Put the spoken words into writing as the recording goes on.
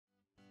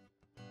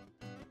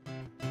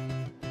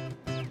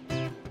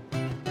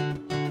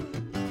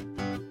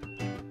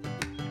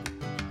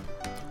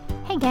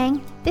Hey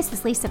gang, this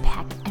is Lisa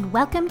Peck, and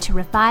welcome to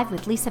Revive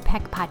with Lisa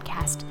Peck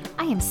podcast.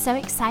 I am so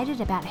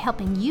excited about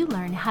helping you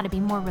learn how to be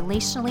more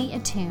relationally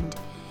attuned.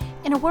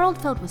 In a world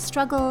filled with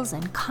struggles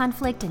and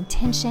conflict and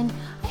tension,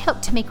 I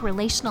hope to make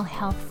relational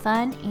health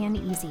fun and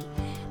easy.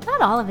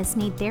 Not all of us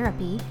need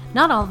therapy,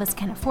 not all of us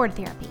can afford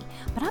therapy,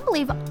 but I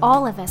believe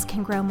all of us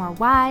can grow more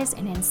wise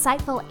and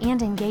insightful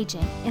and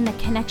engaging in the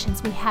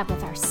connections we have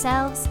with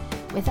ourselves,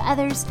 with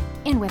others,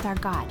 and with our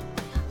God.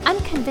 I'm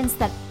convinced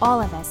that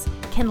all of us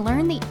can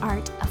learn the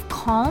art of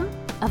calm,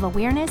 of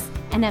awareness,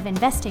 and of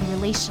investing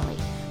relationally.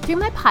 Through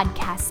my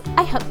podcasts,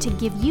 I hope to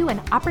give you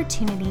an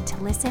opportunity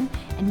to listen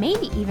and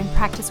maybe even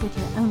practice with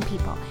your own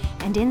people.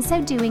 And in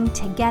so doing,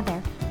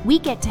 together, we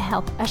get to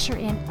help usher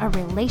in a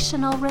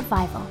relational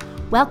revival.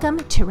 Welcome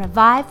to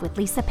Revive with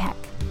Lisa Peck.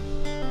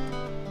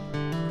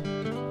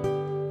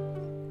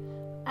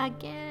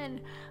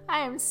 Again, I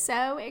am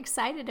so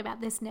excited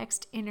about this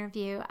next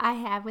interview I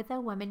have with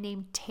a woman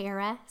named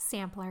Terah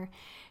Sampler.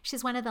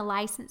 She's one of the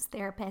licensed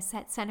therapists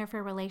at Center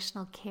for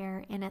Relational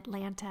Care in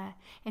Atlanta,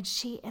 and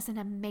she is an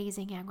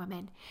amazing young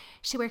woman.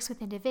 She works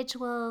with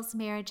individuals,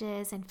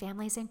 marriages, and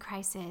families in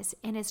crisis,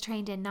 and is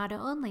trained in not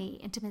only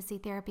intimacy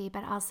therapy,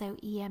 but also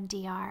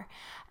EMDR,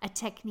 a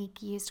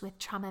technique used with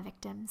trauma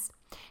victims.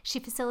 She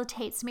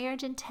facilitates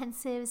marriage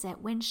intensives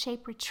at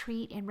Windshape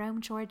Retreat in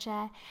Rome,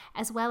 Georgia,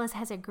 as well as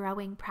has a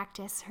growing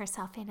practice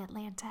herself in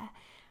Atlanta.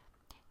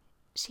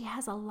 She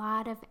has a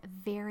lot of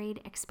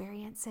varied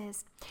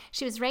experiences.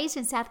 She was raised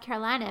in South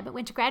Carolina, but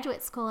went to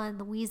graduate school in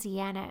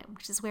Louisiana,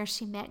 which is where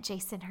she met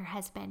Jason, her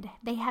husband.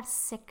 They have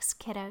 6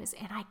 kiddos,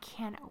 and I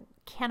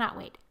cannot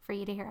wait for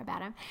you to hear about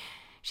them.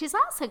 She's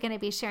also going to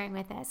be sharing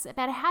with us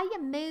about how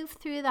you move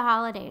through the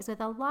holidays with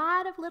a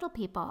lot of little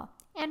people,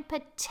 and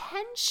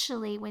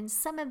potentially when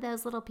some of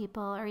those little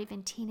people or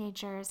even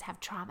teenagers have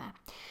trauma.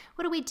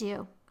 What do we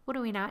do? What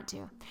do we not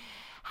do?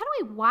 How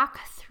do we walk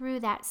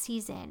through that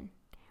season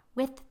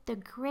with the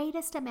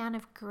greatest amount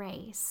of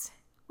grace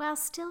while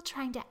still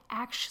trying to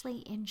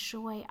actually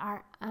enjoy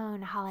our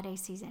own holiday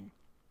season?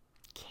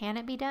 Can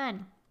it be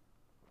done?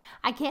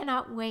 I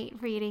cannot wait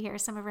for you to hear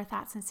some of her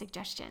thoughts and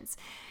suggestions.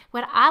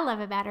 What I love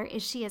about her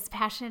is she is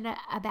passionate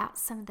about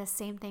some of the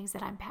same things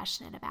that I'm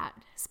passionate about.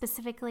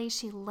 Specifically,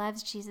 she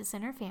loves Jesus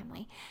and her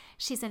family.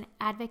 She's an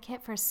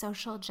advocate for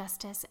social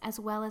justice as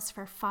well as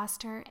for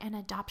foster and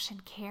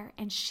adoption care,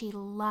 and she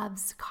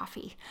loves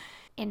coffee.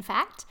 In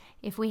fact,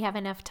 if we have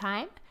enough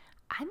time,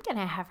 I'm going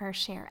to have her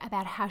share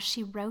about how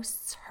she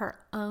roasts her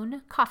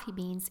own coffee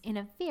beans in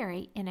a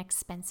very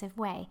inexpensive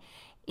way.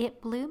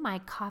 It blew my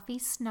coffee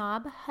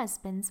snob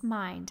husband's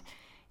mind.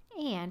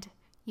 And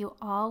you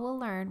all will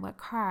learn what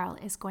Carl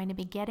is going to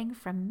be getting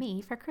from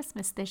me for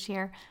Christmas this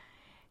year.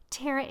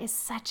 Terah is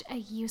such a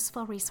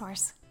useful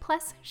resource.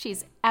 Plus,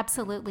 she's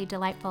absolutely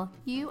delightful.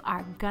 You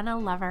are gonna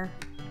love her.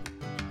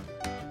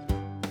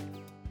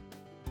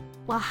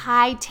 Well,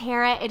 hi,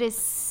 Terah. It is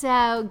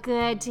so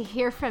good to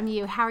hear from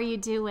you. How are you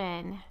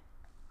doing?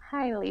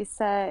 Hi,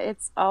 Lisa.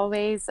 It's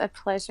always a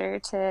pleasure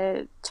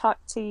to talk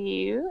to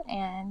you,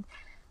 and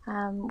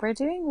we're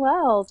doing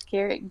well,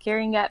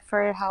 gearing up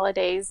for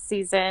holidays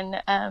season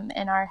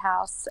in our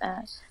house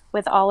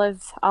with all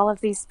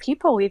of these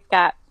people we've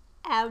got.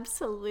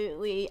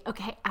 Absolutely.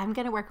 Okay, I'm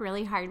going to work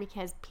really hard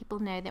because people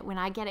know that when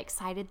I get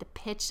excited, the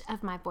pitch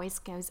of my voice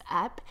goes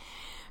up.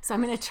 So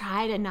I'm going to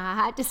try to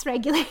not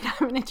dysregulate.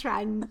 I'm going to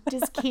try and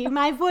just keep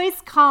my voice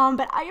calm.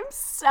 But I am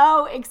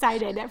so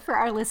excited for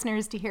our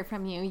listeners to hear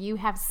from you. You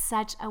have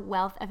such a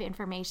wealth of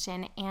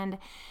information and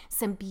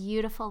some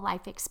beautiful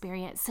life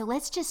experience. So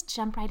let's just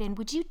jump right in.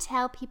 Would you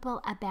tell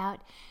people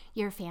about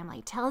your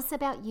family? Tell us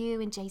about you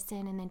and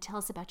Jason, and then tell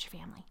us about your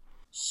family.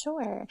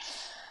 Sure.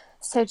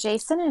 So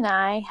Jason and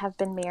I have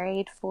been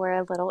married for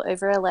a little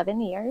over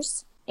 11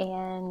 years,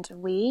 and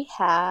we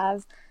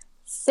have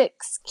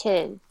 6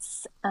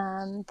 kids.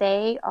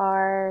 They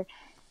are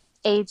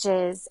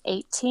ages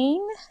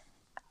 18.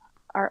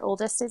 Our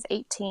oldest is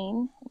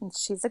 18, and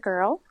she's a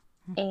girl.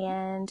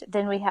 And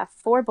then we have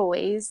 4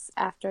 boys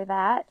after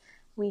that.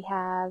 We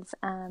have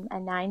a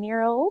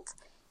 9-year-old.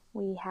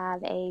 We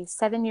have a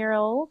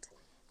 7-year-old.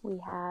 We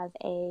have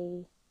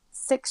a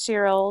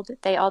 6-year-old.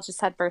 They all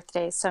just had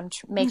birthdays, so I'm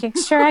making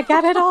sure I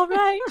got it all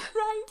right.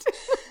 Right.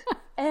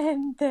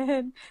 And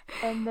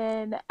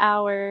then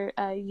our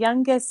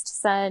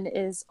youngest son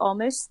is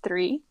almost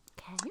 3.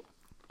 Okay.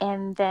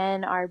 And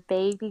then our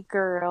baby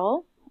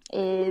girl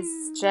is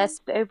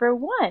just over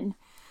 1.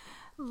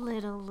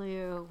 Little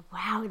Lou.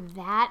 Wow,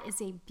 that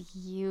is a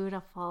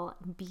beautiful,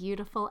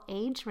 beautiful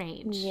age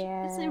range.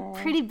 Yeah. It's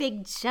a pretty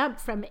big jump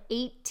from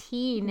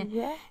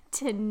 18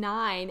 to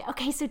 9.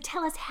 Okay, so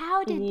tell us,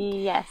 how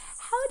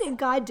did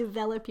God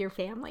develop your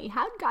family?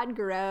 How did God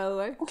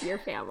grow your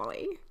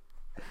family?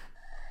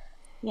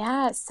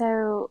 Yeah,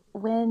 so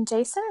when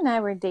Jason and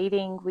I were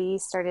dating, we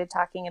started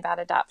talking about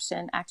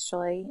adoption,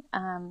 actually.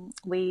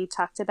 We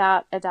talked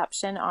about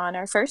adoption on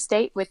our first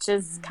date, which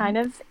is kind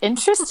of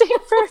interesting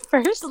for a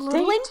first date. A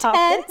little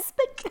intense,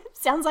 but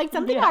sounds like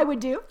something I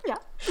would do. Yeah.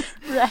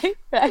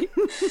 Right.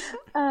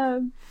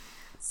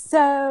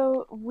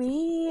 So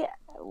we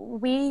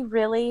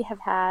really have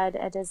had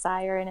a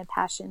desire and a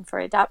passion for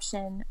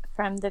adoption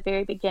from the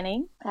very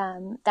beginning.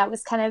 That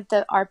was kind of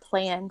our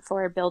plan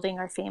for building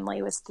our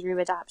family, was through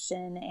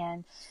adoption.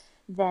 And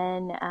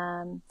then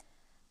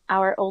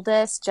our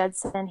oldest,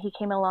 Judson, he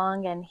came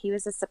along and he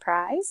was a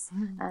surprise.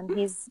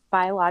 He's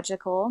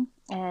biological.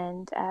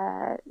 And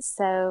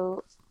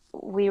so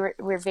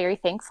we're very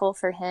thankful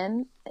for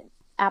him.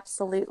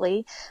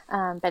 Absolutely.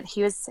 But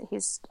he's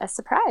a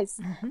surprise.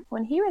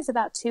 When he was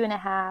about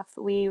 2.5,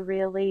 we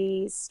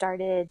really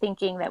started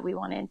thinking that we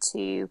wanted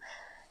to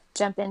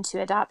jump into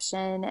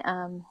adoption.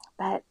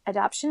 But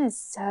adoption is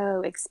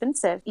so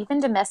expensive. Even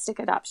domestic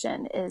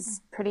adoption is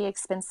pretty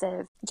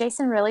expensive.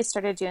 Jason really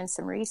started doing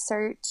some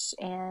research,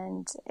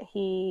 and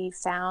he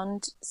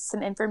found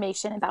some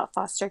information about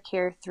foster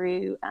care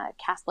through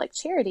Catholic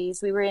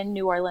Charities. We were in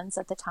New Orleans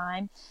at the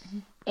time,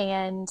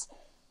 and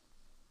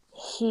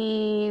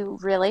he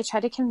really tried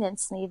to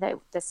convince me that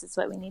this is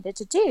what we needed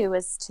to do,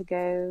 was to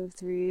go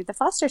through the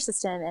foster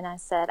system. And I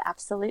said,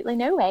 absolutely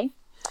no way.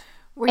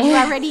 Were you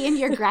already in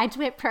your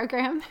graduate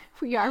program?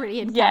 Were you already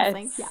in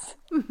counseling? Yes.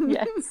 Yeah.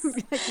 Yes.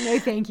 No,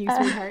 thank you,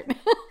 sweetheart.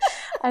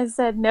 I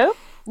said, nope,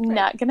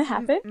 not going to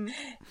happen.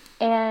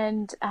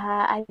 And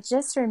I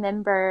just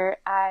remember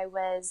I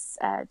was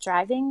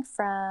driving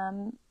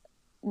from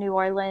New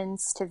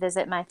Orleans to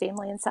visit my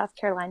family in South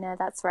Carolina.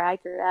 That's where I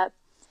grew up.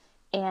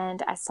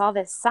 And I saw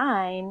this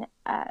sign,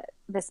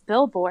 this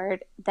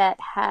billboard that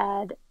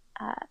had,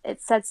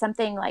 it said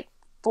something like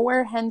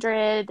over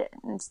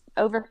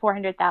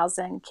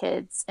 400,000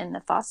 kids in the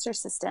foster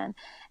system.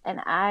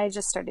 And I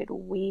just started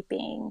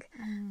weeping.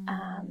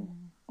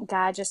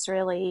 God just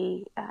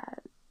really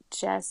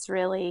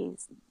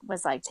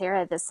was like,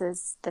 Terah, this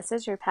is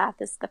your path.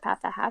 This is the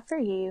path I have for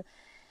you.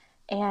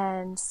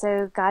 And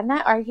so God and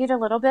I argued a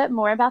little bit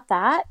more about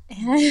that,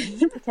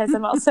 because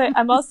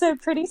I'm also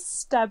pretty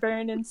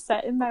stubborn and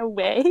set in my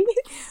ways.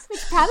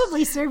 Which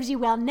probably serves you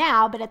well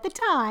now, but at the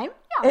time,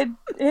 yeah.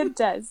 It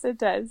does,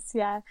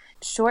 yeah.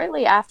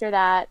 Shortly after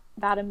that,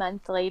 about a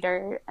month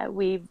later,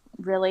 we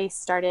really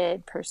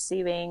started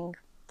pursuing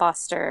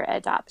foster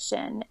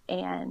adoption,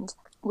 and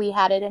we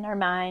had it in our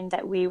mind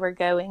that we were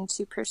going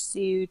to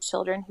pursue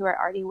children who are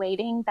already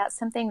waiting. That's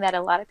something that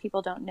a lot of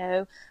people don't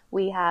know.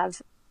 We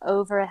have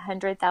over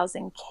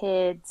 100,000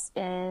 kids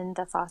in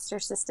the foster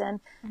system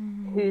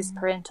whose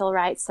parental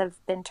rights have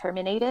been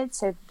terminated.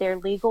 So they're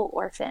legal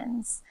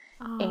orphans.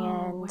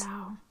 Wow.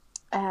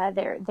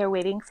 They're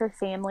waiting for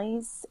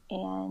families.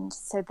 And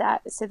so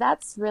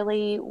that's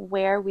really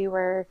where we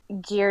were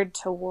geared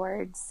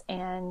towards.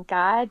 And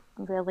God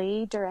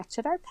really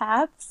directed our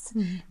paths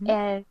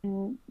and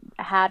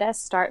had us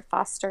start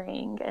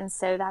fostering. And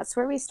so that's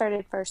where we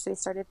started first. We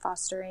started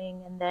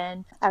fostering, and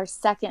then our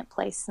second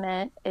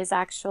placement is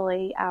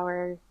actually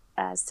our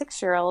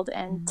 6-year-old.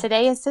 And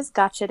today is his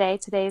gotcha day.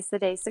 Today is the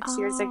day 6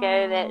 years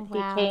ago that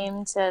he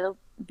came to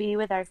be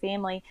with our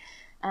family.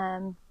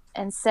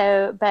 And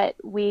so, but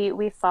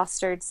we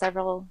fostered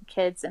several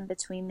kids in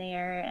between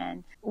there,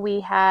 and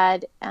we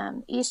had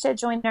Isha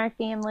join our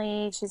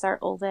family. She's our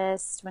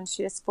oldest when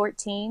she was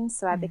 14.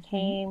 So I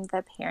became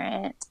the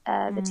parent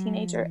of the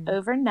teenager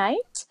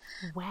overnight.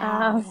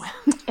 Wow.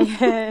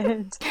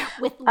 And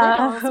with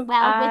littles.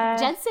 With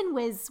Judson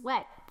was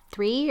what,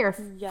 3 or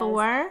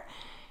 4?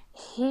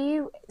 He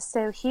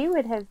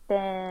would have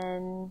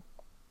been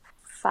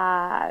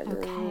 5,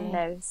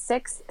 no,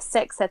 6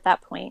 at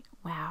that point.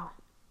 Wow.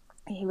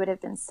 He would have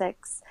been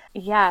 6.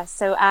 Yeah.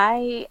 So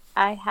I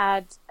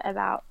had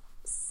about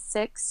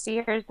 6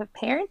 years of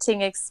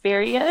parenting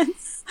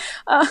experience.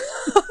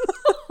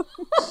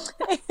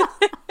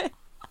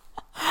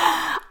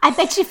 I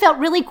bet you felt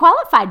really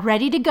qualified,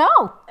 ready to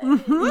go.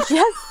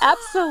 Yes,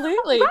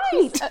 absolutely.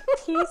 Right.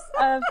 Piece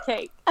of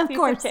cake. Of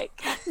course. Of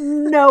cake.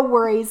 No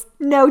worries.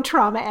 No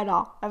trauma at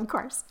all. Of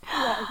course.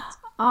 Right.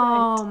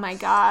 Oh my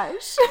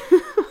gosh.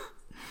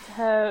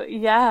 So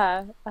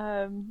yeah.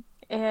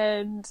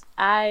 And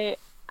I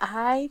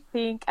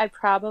think I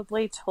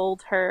probably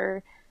told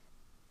her,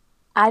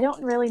 I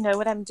don't really know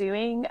what I'm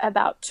doing,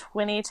 about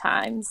 20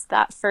 times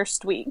that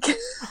first week.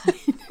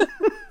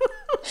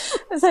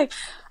 It's like,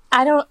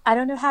 I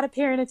don't know how to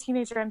parent a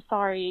teenager. I'm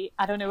sorry.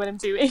 I don't know what I'm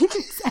doing.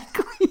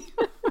 Exactly.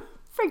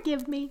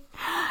 Forgive me.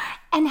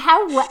 And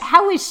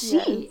how is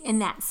she in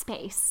that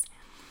space?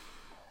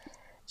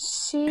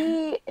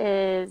 She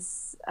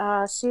is,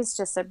 she's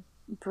just a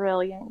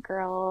brilliant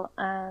girl.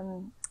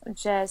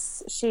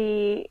 She's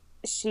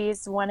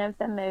one of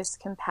the most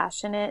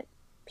compassionate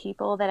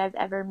people that I've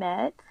ever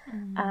met.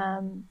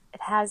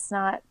 It's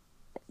not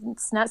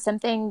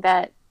something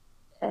that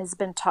has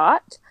been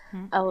taught.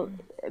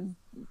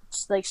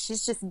 Like,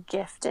 she's just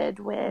gifted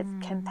with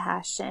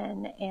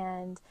compassion,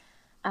 and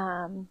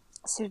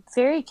so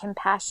very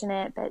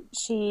compassionate, but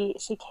she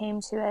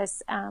came to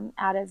us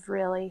out of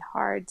really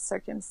hard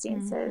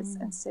circumstances.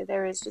 And so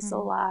there was just a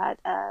lot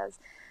of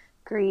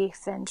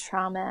grief and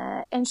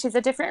trauma, and she's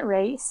a different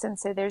race. And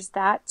so there's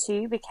that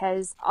too,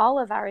 because all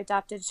of our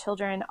adopted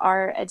children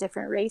are a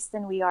different race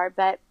than we are,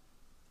 but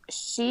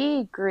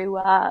she grew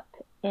up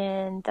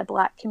in the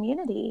Black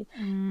community.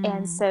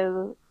 And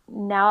so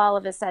now all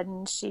of a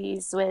sudden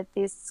she's with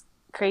these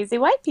crazy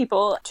white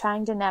people,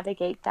 trying to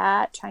navigate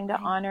that, trying to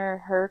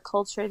honor her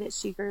culture that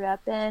she grew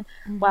up in,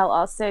 while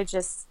also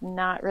just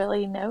not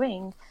really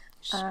knowing.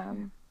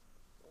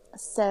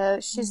 So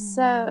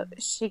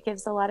she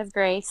gives a lot of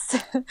grace.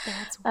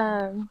 That's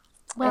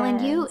well,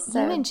 and you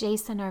and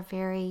Jason are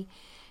very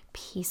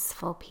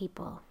peaceful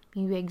people.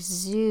 You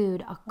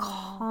exude a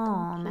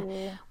calm,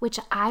 which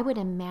I would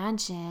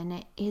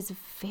imagine is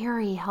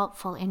very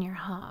helpful in your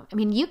home. I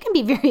mean, you can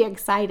be very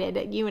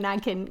excited. You and I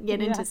can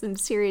get into some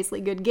seriously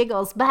good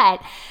giggles,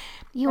 but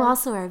you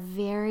also are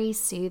very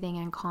soothing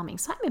and calming.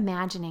 So I'm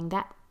imagining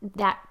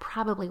that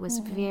probably was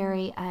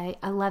very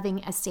a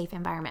loving, a safe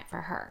environment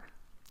for her,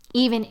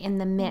 even in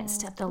the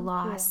midst of the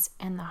loss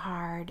and the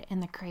hard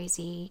and the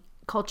crazy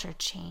culture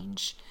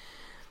change.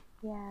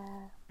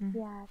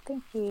 Yeah,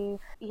 thank you.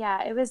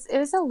 Yeah, it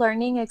was a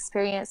learning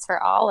experience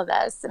for all of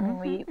us. I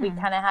mean, we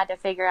kind of had to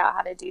figure out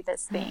how to do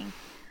this thing.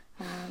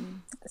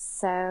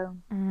 So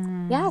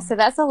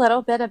that's a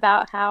little bit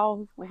about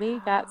how we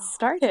got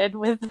started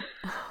with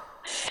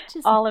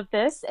all of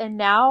this. And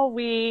now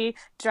we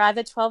drive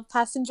a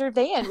 12-passenger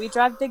van. We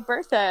drive Big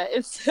Bertha.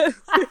 It's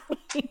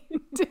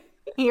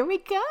Here we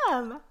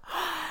come.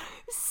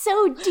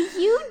 So do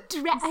you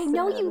I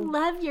know you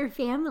love your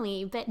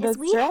family, but as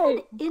we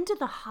head into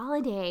the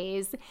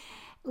holidays,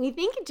 we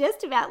think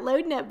just about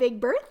loading up Big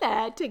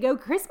Bertha to go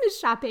Christmas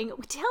shopping.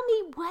 Tell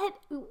me,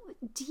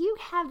 do you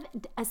have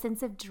a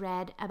sense of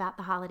dread about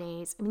the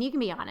holidays? I mean, you can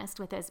be honest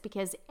with us,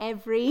 because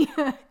every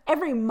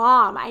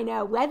mom I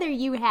know, whether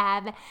you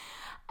have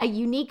a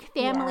unique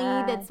family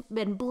that's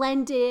been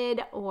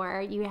blended,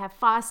 or you have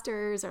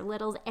fosters or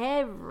littles,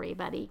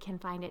 everybody can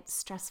find it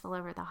stressful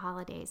over the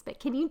holidays. But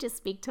can you just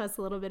speak to us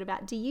a little bit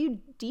about, do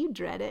you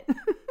dread it?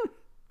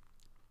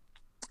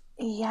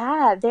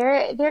 Yeah,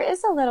 there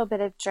is a little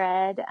bit of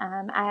dread.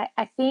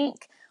 I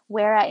think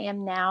where I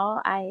am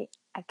now, I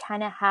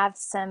kind of have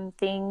some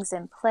things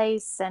in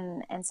place,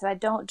 and so I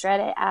don't dread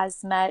it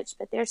as much,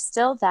 but there's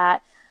still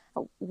that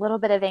a little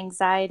bit of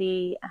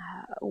anxiety.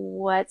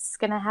 What's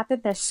going to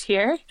happen this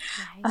year?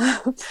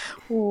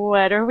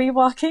 What are we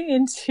walking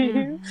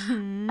into?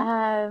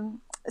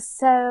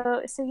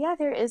 So yeah,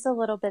 there is a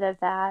little bit of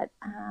that.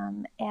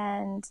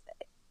 And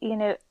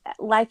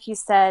like you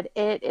said,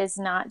 it is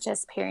not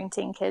just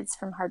parenting kids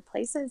from hard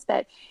places,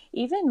 but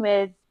even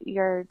with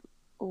your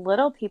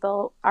little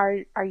people,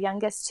 our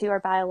youngest two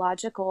are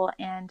biological.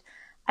 And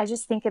I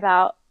just think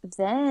about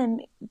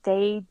them.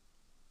 They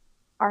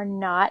are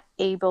not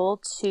able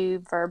to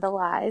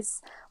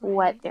verbalize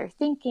what they're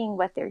thinking,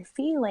 what they're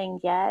feeling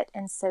yet.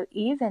 And so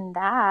even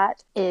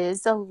that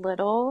is a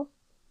little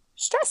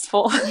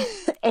stressful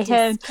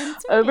and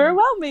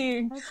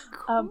overwhelming.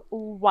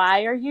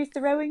 Why are you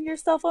throwing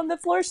yourself on the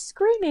floor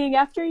screaming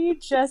after you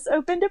just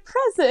opened a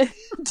present?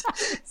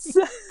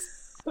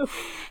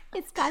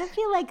 It's got to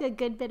feel like a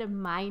good bit of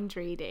mind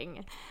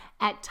reading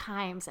at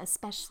times,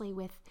 especially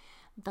with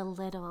the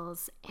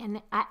littles.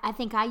 And I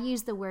think I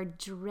use the word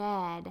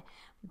dread,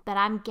 but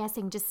I'm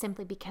guessing just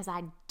simply because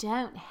I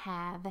don't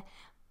have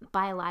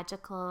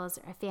biologicals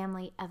or a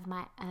family of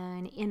my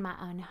own in my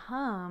own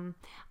home,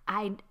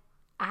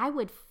 I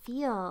would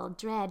feel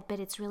dread, but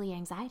it's really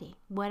anxiety.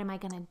 What am I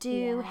going to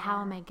do? How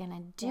am I going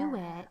to do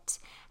it?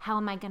 How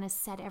am I going to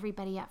set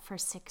everybody up for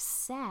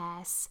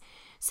success?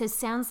 So it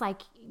sounds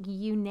like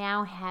you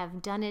now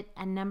have done it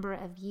a number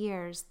of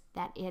years,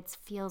 that it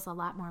feels a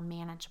lot more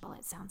manageable,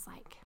 it sounds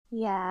like.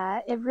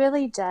 Yeah, it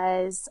really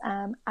does.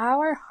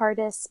 Our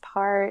hardest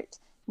part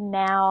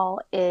now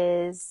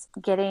is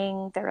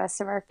getting the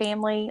rest of our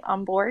family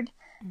on board.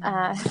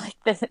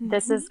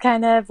 This is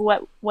kind of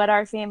what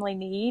our family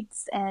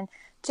needs. And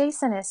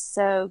Jason is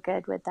so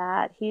good with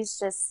that. He's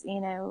just,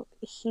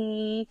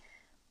 he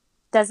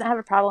doesn't have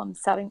a problem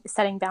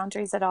setting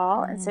boundaries at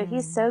all. And so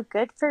he's so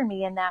good for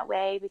me in that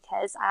way,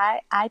 because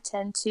I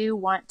tend to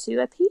want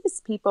to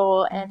appease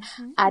people, and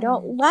I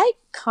don't like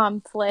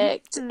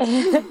conflict.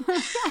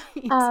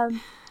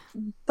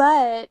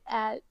 But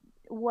at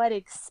what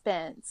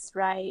expense,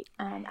 right?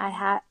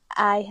 I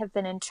have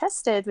been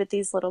entrusted with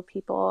these little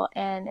people,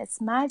 and it's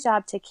my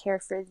job to care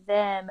for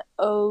them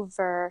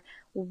over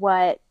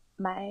what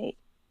my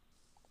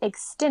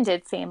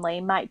extended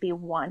family might be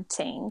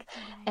wanting.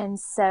 And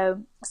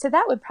so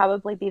that would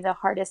probably be the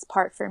hardest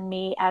part for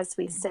me as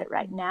we sit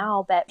right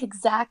now. But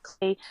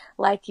exactly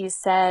like you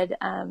said,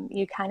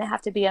 you kind of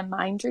have to be a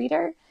mind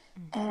reader.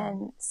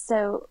 And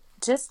so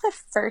just the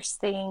first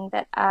thing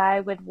that I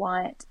would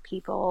want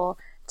people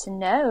to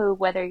know,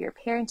 whether you're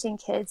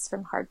parenting kids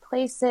from hard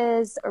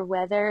places or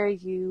whether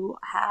you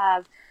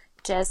have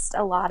just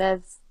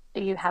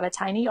you have a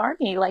tiny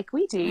army like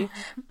we do,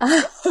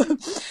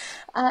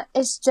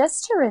 it's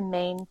just to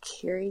remain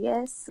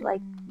curious.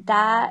 Like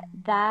that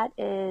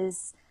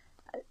is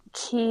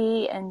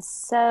key, and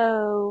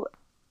so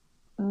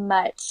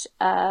much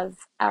of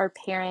our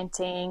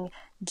parenting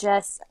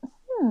just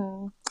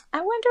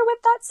I wonder what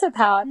that's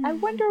about. I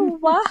wonder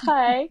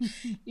why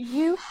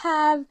you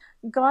have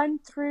gone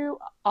through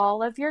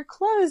all of your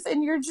clothes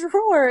in your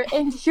drawer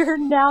and you're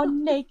now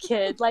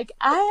naked. Like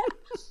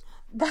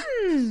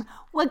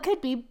What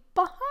could be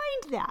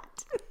behind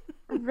that?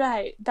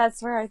 right.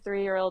 That's where our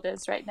 3-year-old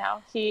is right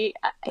now. He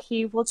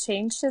will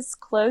change his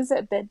clothes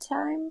at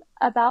bedtime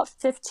about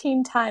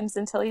 15 times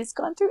until he's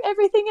gone through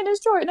everything in his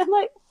drawer. And I'm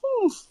like,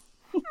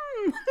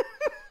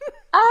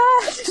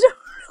 I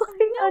don't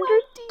really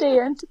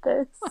understand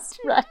this. What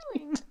you're Right.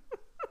 doing.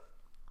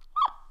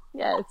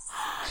 Yes.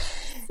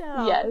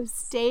 So, Yes.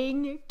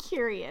 staying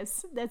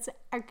curious. That's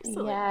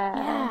excellent.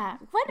 Yeah.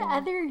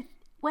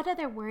 What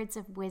other words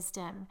of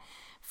wisdom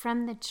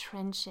from the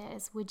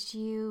trenches would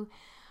you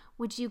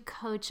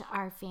coach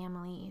our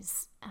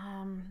families?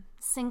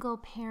 Single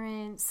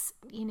parents,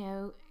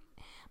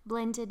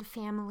 blended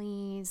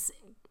families,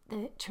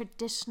 the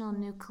traditional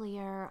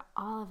nuclear,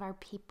 all of our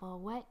people.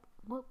 What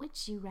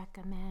would you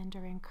recommend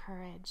or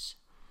encourage?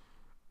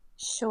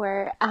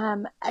 Sure.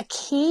 A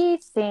key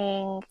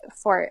thing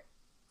for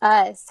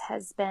us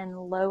has been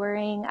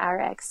lowering our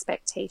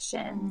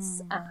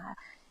expectations,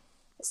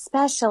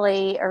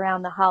 especially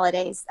around the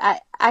holidays.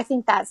 I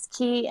think that's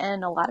key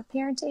in a lot of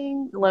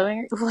parenting,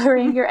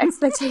 lowering your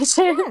expectations.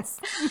 Yes.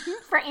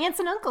 For aunts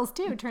and uncles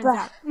too, turns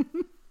out.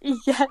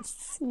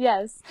 Yes.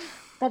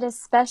 But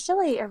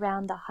especially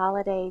around the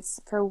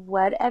holidays, for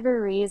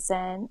whatever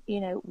reason,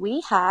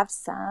 we have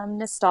some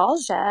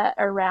nostalgia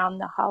around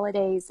the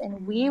holidays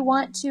and we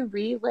want to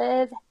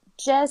relive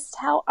just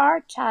how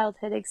our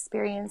childhood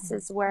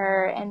experiences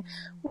were. And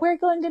we're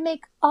going to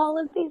make all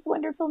of these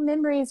wonderful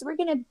memories. We're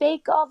going to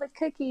bake all the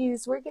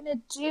cookies. We're going to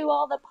do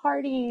all the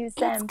parties.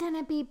 It's going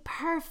to be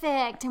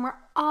perfect and we're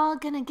all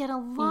going to get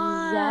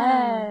along.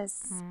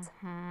 Yes.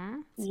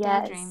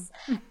 Yes.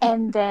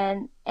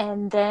 Daydream.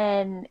 and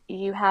then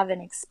you have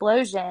an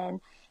explosion.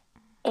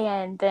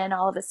 And then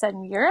all of a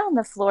sudden you're on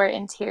the floor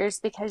in tears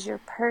because your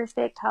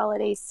perfect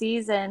holiday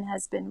season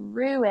has been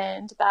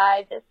ruined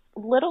by this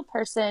little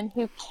person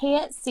who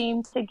can't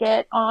seem to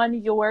get on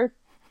your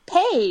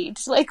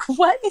page. Like,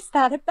 what is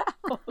that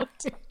about?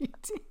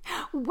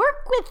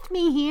 Work with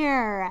me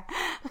here.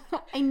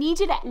 I need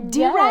you to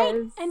do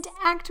right and to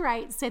act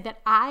right so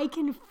that I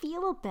can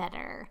feel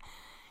better.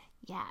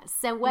 Yeah.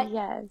 So what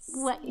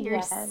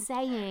you're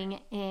saying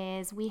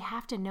is we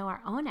have to know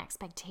our own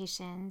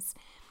expectations.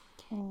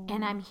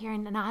 And I'm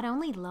hearing not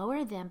only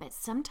lower them, but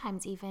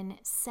sometimes even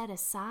set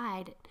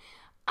aside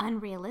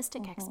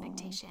unrealistic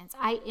expectations.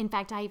 In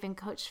fact, I even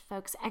coach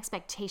folks,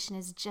 expectation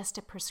is just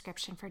a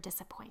prescription for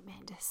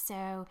disappointment.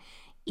 So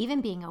even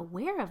being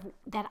aware of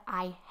that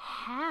I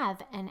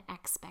have an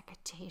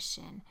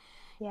expectation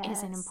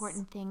is an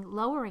important thing.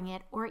 Lowering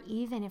it, or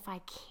even if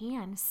I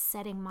can,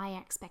 setting my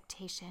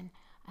expectation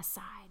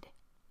aside.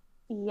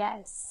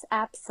 Yes,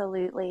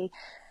 absolutely.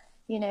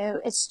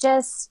 It's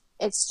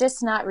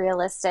just not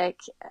realistic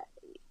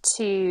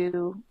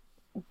to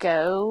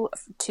go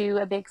to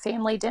a big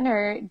family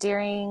dinner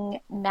during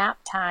nap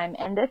time.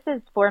 And this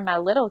is for my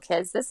little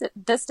kids.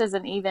 This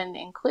doesn't even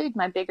include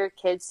my bigger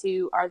kids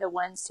who are the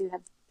ones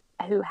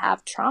who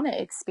have trauma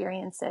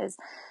experiences.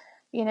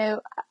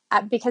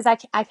 Because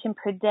I can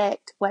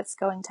predict what's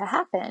going to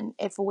happen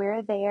if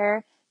we're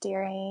there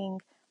during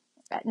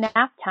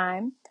nap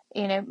time.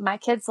 My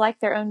kids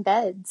like their own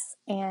beds,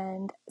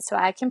 and so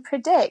I can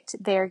predict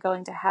they're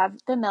going to have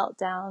the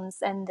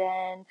meltdowns, and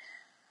then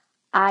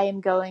I am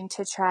going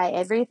to try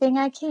everything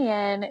I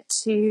can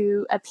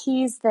to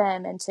appease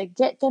them and to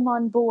get them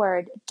on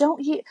board.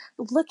 Don't you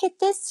look at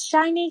this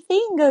shiny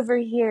thing over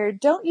here?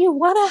 Don't you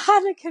want to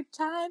have a good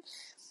time?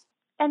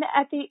 And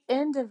at the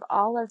end of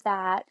all of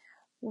that,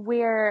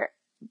 we're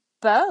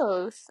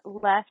both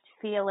left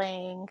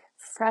feeling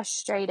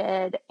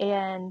frustrated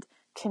and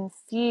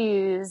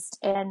confused,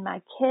 and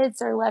my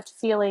kids are left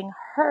feeling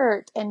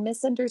hurt and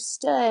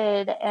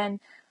misunderstood,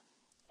 and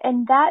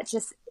that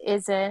just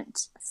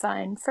isn't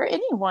fun for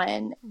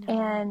anyone. No.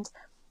 And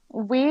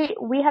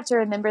we have to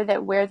remember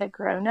that we're the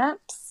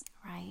grown-ups,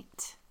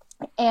 right?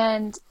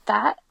 And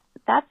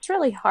that's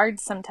really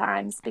hard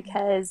sometimes,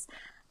 because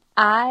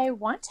I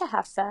want to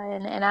have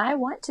fun and I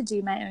want to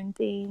do my own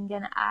thing,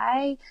 and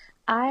I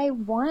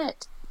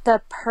want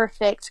the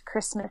perfect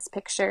Christmas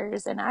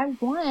pictures, and I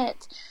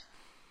want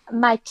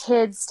my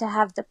kids to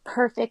have the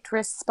perfect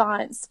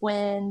response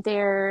when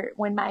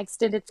my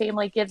extended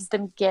family gives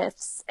them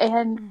gifts,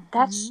 and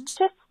that's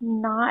just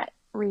not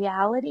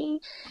reality.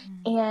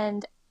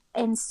 And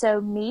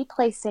so me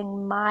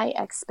placing my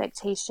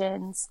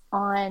expectations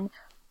on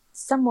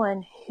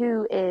someone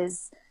who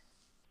is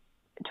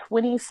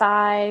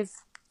 25,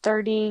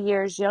 30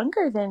 years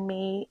younger than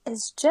me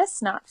is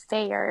just not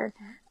fair,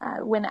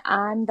 when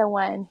I'm the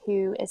one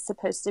who is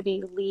supposed to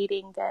be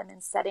leading them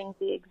and setting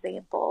the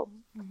example.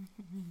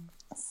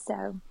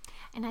 So,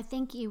 and I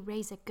think you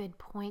raise a good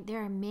point.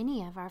 There are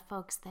many of our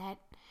folks that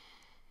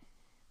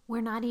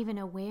we're not even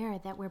aware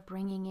that we're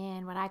bringing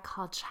in what I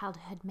call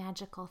childhood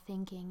magical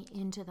thinking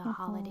into the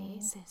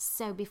holidays.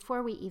 So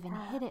before we even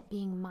hit it,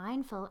 being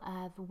mindful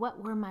of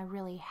what were my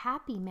really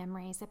happy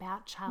memories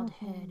about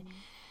childhood.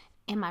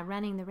 am I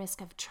running the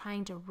risk of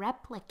trying to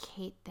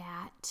replicate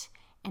that?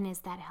 And is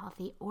that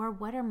healthy? Or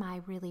what are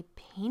my really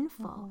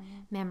painful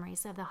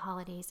memories of the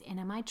holidays? And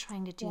am I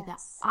trying to do the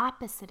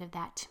opposite of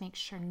that to make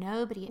sure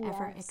nobody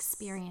ever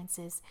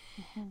experiences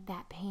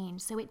that pain?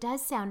 So it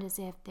does sound as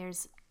if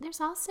there's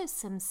also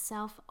some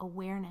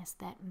self-awareness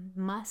that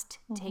must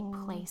take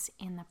place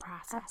in the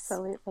process.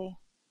 Absolutely.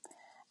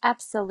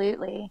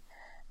 Absolutely.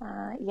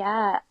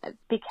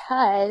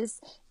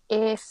 Because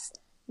if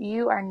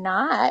you are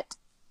not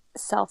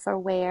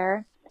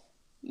self-aware,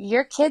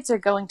 your kids are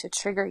going to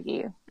trigger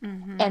you.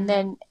 And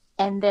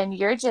then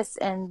you're just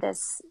in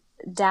this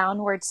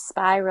downward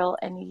spiral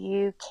and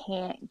you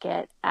can't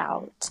get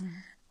out.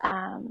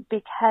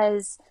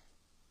 Because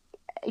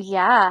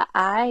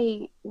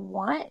I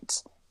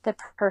want the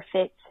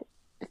perfect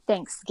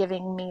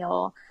Thanksgiving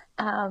meal.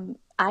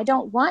 I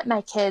don't want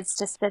my kids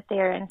to sit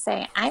there and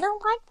say, I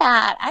don't like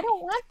that. I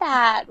don't want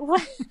that.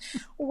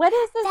 What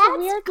is this That's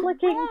weird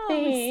looking gross.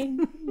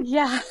 thing?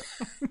 Yeah.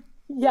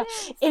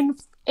 Yes.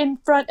 In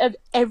front of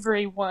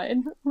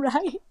everyone,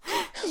 right?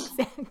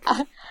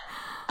 Exactly.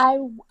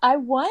 I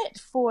want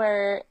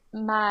for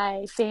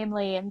my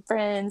family and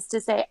friends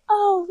to say,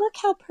 oh, look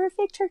how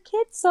perfect her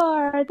kids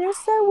are. They're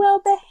so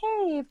well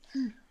behaved.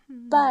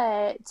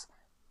 But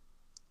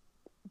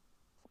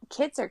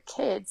kids are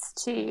kids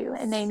too,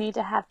 and they need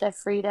to have the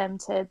freedom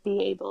to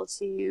be able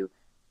to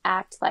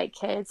act like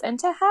kids and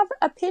to have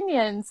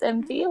opinions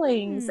and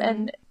feelings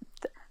and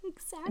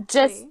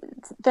just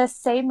the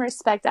same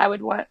respect I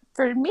would want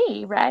for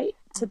me, right?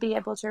 To be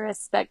able to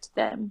respect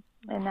them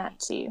and that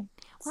too.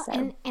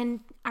 Well, and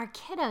our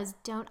kiddos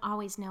don't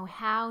always know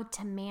how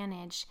to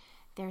manage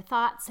their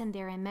thoughts and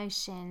their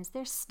emotions.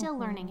 They're still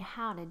learning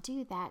how to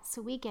do that.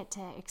 So we get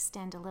to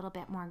extend a little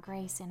bit more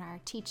grace in our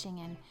teaching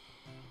and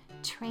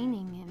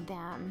training in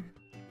them.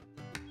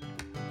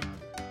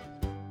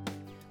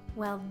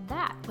 Well,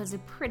 that was a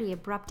pretty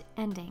abrupt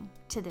ending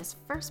to this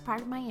first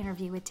part of my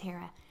interview with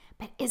Terah.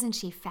 But isn't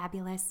she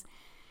fabulous?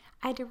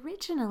 I'd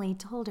originally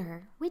told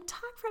her we'd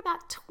talk for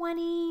about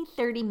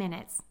 20-30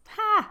 minutes.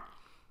 Ha!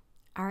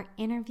 Our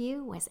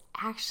interview was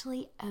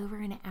actually over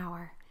an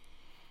hour.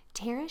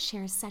 Terah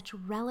shares such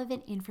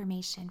relevant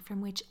information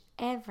from which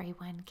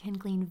everyone can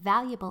glean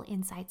valuable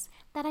insights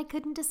that I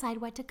couldn't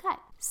decide what to cut.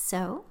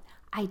 So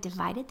I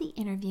divided the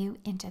interview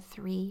into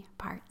 3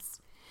 parts.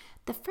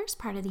 The first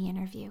part of the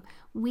interview,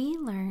 we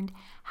learned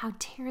how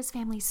Terah's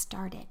family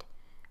started.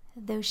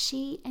 Though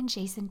she and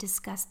Jason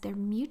discussed their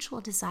mutual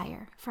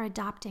desire for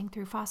adopting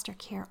through foster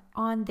care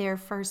on their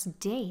first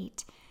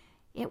date,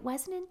 it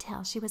wasn't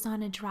until she was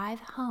on a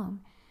drive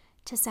home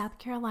to South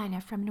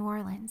Carolina from New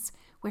Orleans,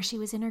 where she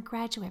was in her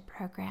graduate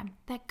program,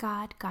 that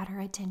God got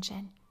her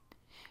attention.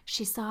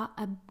 She saw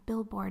a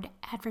billboard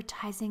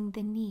advertising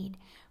the need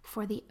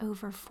for the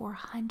over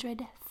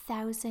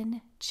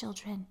 400,000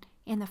 children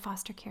in the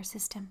foster care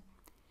system.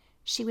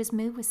 She was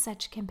moved with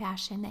such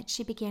compassion that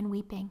she began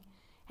weeping,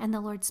 and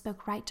the Lord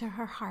spoke right to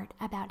her heart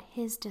about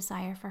His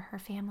desire for her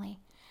family,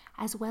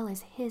 as well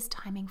as His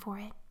timing for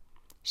it.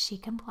 She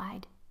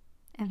complied,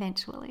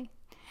 eventually.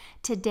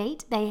 To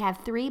date, they have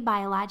 3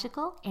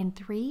 biological and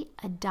 3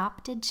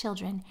 adopted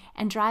children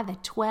and drive a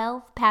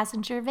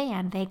 12-passenger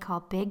van they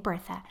call Big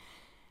Bertha.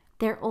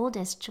 Their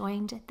oldest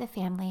joined the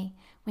family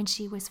when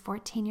she was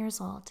 14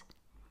 years old.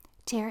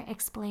 Terah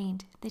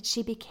explained that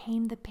she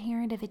became the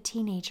parent of a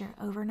teenager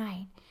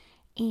overnight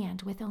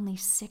and with only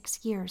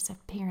 6 years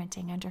of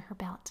parenting under her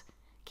belt.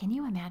 Can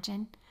you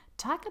imagine?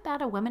 Talk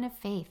about a woman of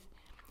faith.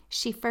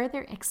 She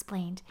further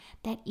explained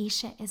that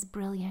Isha is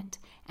brilliant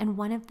and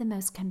one of the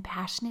most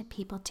compassionate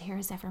people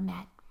Terah's ever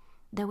met,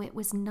 though it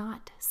was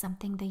not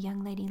something the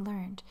young lady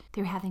learned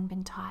through having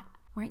been taught.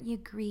 Weren't you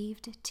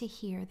grieved to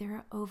hear there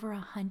are over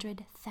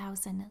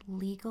 100,000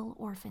 legal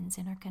orphans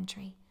in our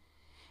country?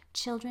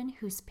 Children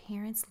whose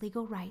parents'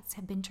 legal rights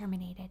have been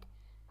terminated.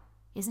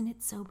 Isn't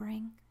it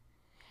sobering?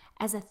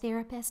 As a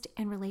therapist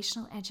and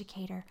relational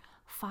educator,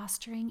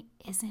 fostering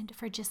isn't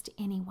for just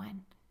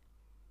anyone.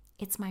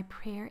 It's my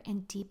prayer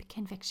and deep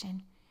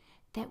conviction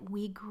that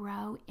we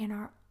grow in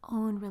our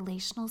own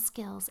relational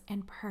skills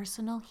and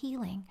personal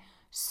healing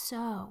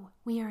so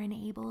we are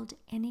enabled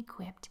and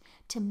equipped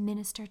to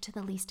minister to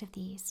the least of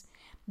these.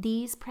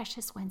 These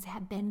precious ones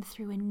have been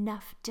through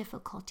enough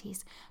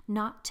difficulties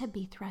not to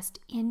be thrust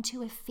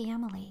into a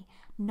family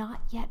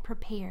not yet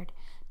prepared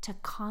to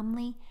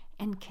calmly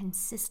and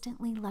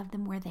consistently love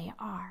them where they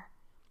are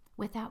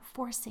without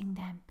forcing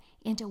them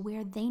into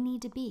where they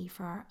need to be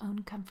for our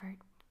own comfort.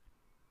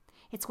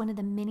 It's one of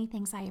the many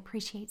things I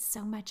appreciate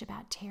so much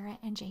about Terah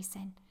and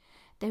Jason.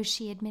 Though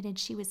she admitted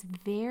she was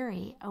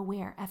very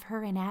aware of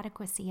her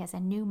inadequacy as a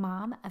new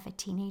mom of a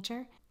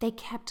teenager, they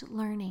kept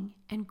learning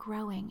and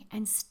growing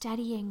and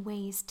studying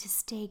ways to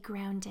stay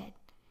grounded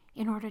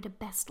in order to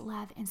best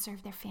love and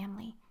serve their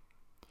family.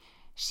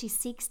 She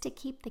seeks to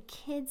keep the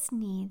kids'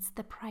 needs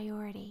the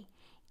priority,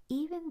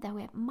 even though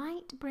it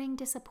might bring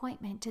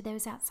disappointment to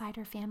those outside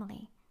her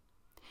family.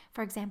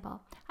 For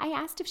example, I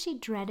asked if she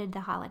dreaded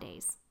the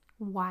holidays.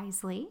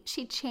 Wisely,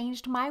 she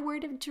changed my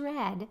word of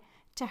dread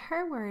to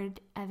her word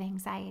of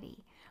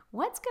anxiety,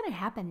 What's going to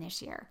happen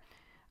this year?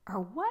 Or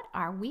what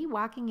are we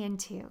walking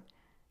into?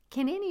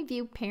 Can any of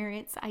you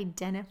parents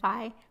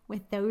identify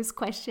with those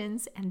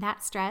questions and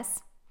that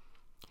stress?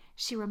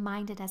 She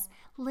reminded us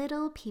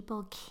little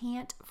people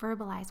can't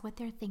verbalize what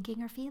they're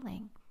thinking or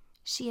feeling.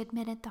 She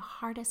admitted the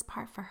hardest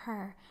part for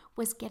her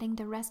was getting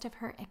the rest of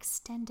her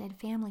extended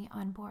family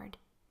on board.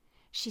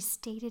 She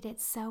stated it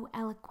so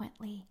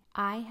eloquently.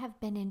 I have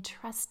been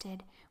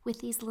entrusted with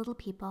these little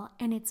people,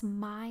 and it's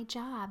my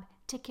job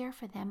to care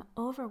for them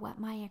over what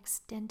my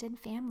extended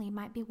family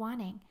might be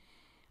wanting.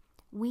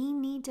 We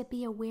need to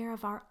be aware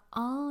of our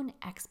own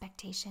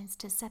expectations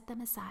to set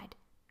them aside.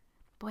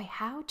 Boy,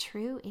 how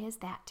true is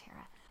that,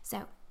 Terah?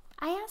 So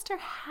I asked her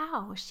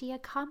how she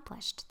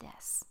accomplished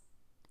this.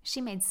 She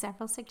made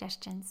several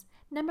suggestions.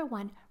 Number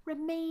 1,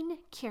 remain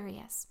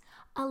curious.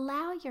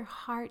 Allow your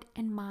heart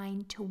and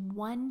mind to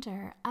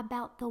wonder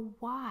about the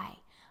why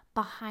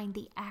behind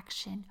the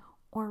action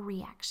or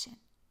reaction.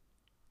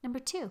 Number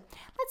 2,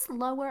 let's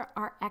lower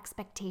our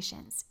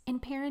expectations in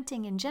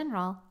parenting in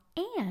general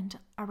and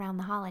around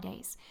the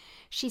holidays.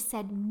 She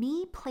said,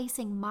 me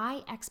placing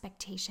my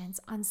expectations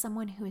on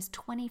someone who is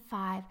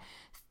 25,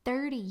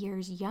 30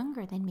 years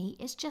younger than me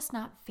is just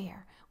not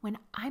fair when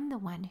I'm the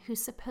one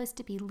who's supposed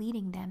to be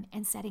leading them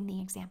and setting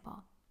the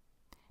example.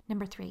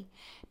 Number 3,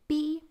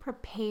 be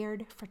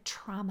prepared for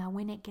trauma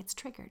when it gets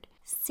triggered.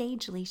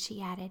 Sagely,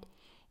 she added,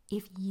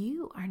 if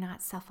you are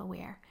not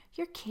self-aware,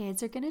 your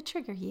kids are going to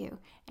trigger you,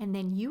 and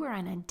then you are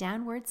on a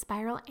downward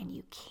spiral and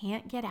you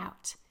can't get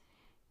out.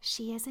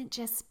 She isn't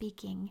just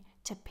speaking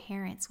to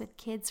parents with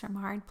kids from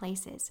hard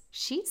places.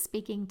 She's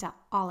speaking to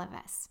all of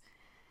us.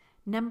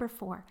 Number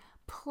 4,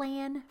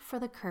 plan for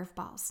the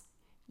curveballs.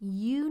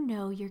 You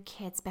know your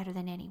kids better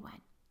than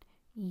anyone.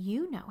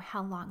 You know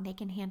how long they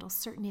can handle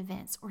certain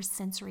events or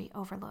sensory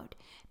overload.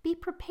 Be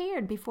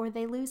prepared before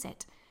they lose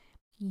it.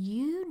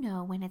 You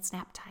know when it's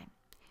nap time.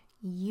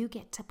 You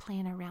get to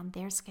plan around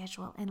their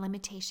schedule and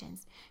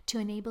limitations to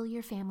enable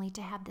your family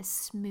to have the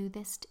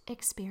smoothest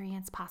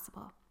experience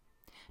possible.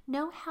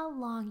 Know how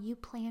long you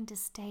plan to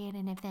stay at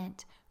an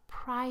event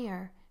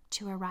prior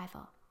to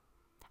arrival.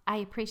 I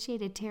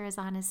appreciated Terah's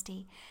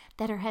honesty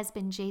that her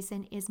husband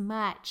Jason is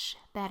much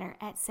better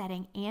at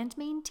setting and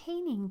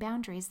maintaining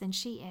boundaries than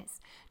she is.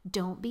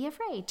 Don't be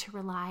afraid to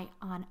rely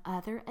on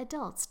other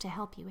adults to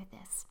help you with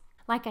this.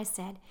 Like I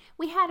said,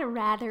 we had a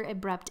rather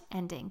abrupt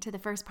ending to the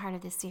first part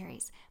of this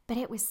series, but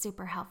it was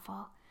super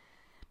helpful.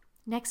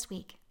 Next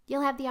week,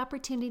 you'll have the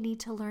opportunity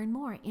to learn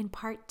more in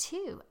part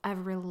 2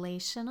 of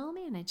Relational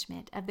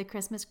Management of the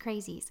Christmas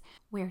Crazies,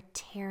 where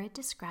Terah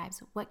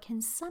describes what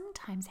can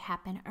sometimes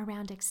happen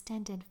around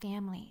extended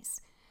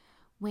families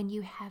when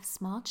you have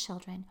small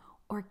children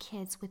or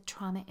kids with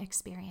trauma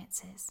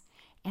experiences,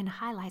 and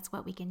highlights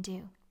what we can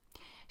do.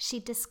 She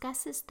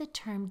discusses the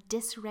term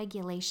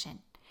dysregulation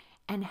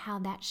and how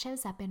that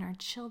shows up in our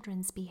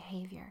children's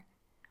behavior.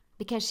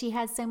 Because she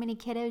has so many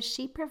kiddos,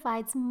 she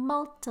provides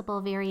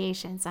multiple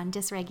variations on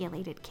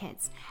dysregulated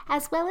kids,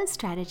 as well as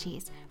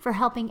strategies for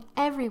helping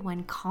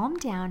everyone calm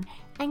down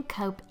and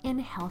cope in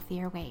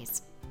healthier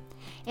ways.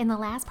 In the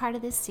last part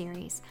of this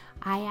series,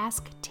 I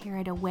asked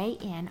Terah to weigh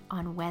in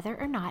on whether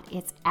or not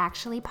it's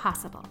actually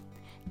possible,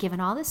 given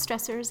all the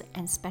stressors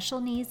and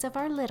special needs of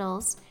our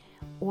littles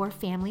or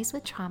families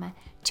with trauma,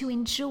 to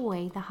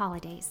enjoy the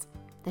holidays.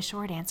 The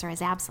short answer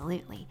is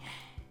absolutely.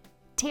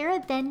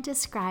 Terah then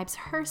describes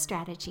her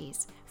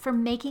strategies for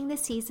making the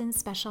season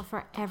special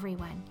for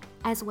everyone,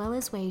 as well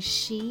as ways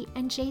she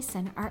and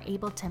Jason are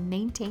able to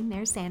maintain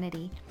their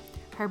sanity.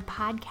 Her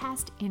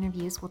podcast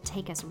interviews will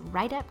take us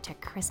right up to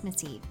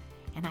Christmas Eve,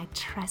 and I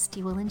trust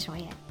you will enjoy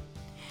it.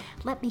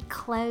 Let me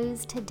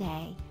close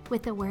today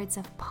with the words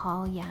of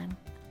Paul Young,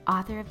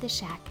 author of The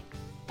Shack.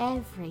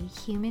 Every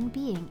human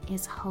being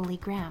is holy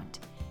ground,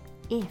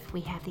 if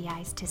we have the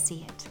eyes to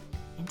see it.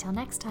 Until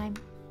next time.